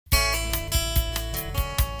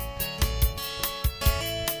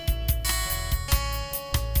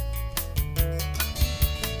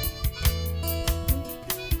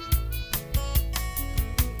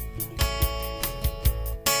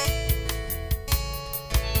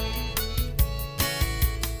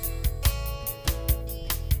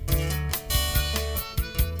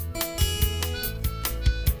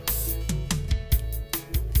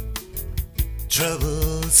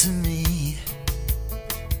Trouble to me,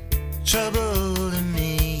 trouble to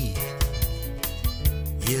me.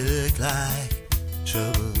 You look like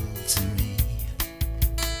trouble to me.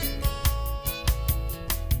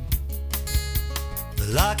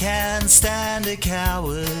 The law can't stand a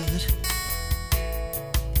coward.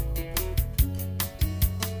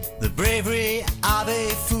 The bravery of a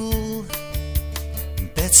fool,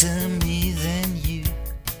 better me than you.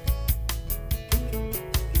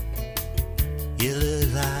 You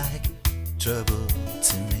look like trouble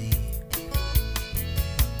to me.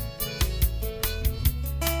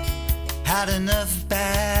 Had enough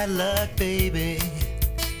bad luck, baby,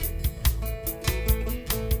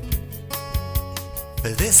 for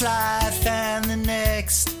this life and the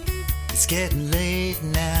next. It's getting late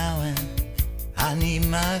now and I need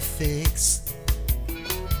my fix.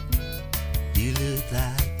 You look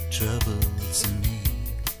like trouble to me.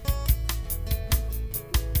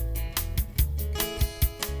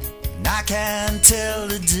 And I can't tell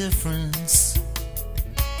the difference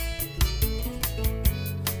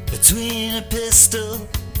between a pistol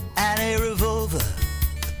and a revolver,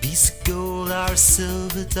 a piece of gold or a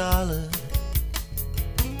silver dollar.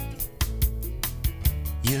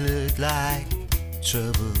 You look like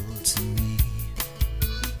trouble to me.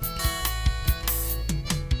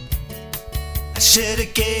 I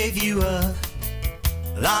should've gave you up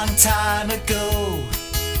a long time ago.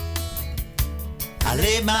 I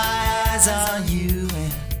laid my eyes on you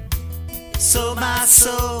and sold my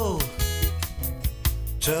soul.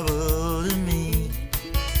 Trouble to me,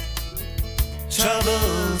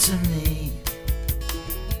 trouble to me.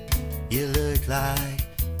 You look like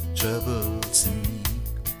trouble to me.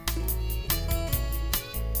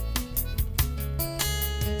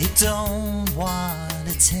 You don't want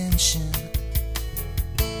attention.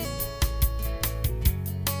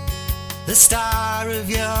 The star of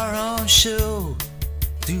your own show,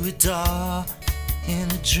 through a door in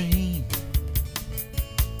a dream.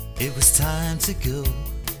 It was time to go.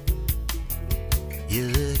 You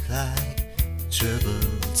look like trouble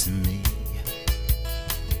to me.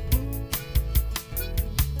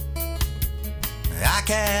 I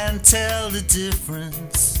can't tell the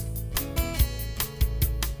difference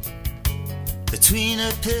between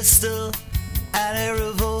a pistol and a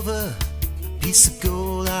revolver, a piece of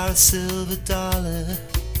gold or a silver dollar.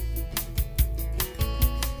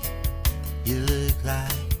 You look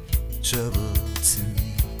like trouble to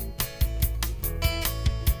me.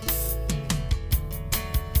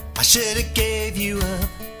 I should've gave you up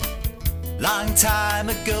long time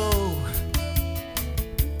ago.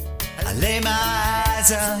 I lay my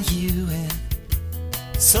eyes on you and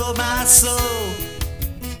sold my soul.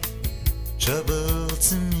 Trouble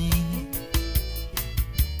to me,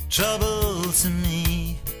 trouble to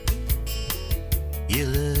me. You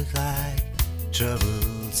look like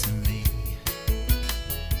trouble to me.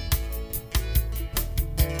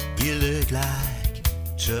 You look like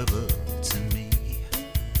trouble to me.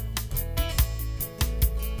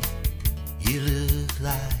 You look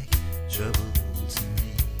like trouble.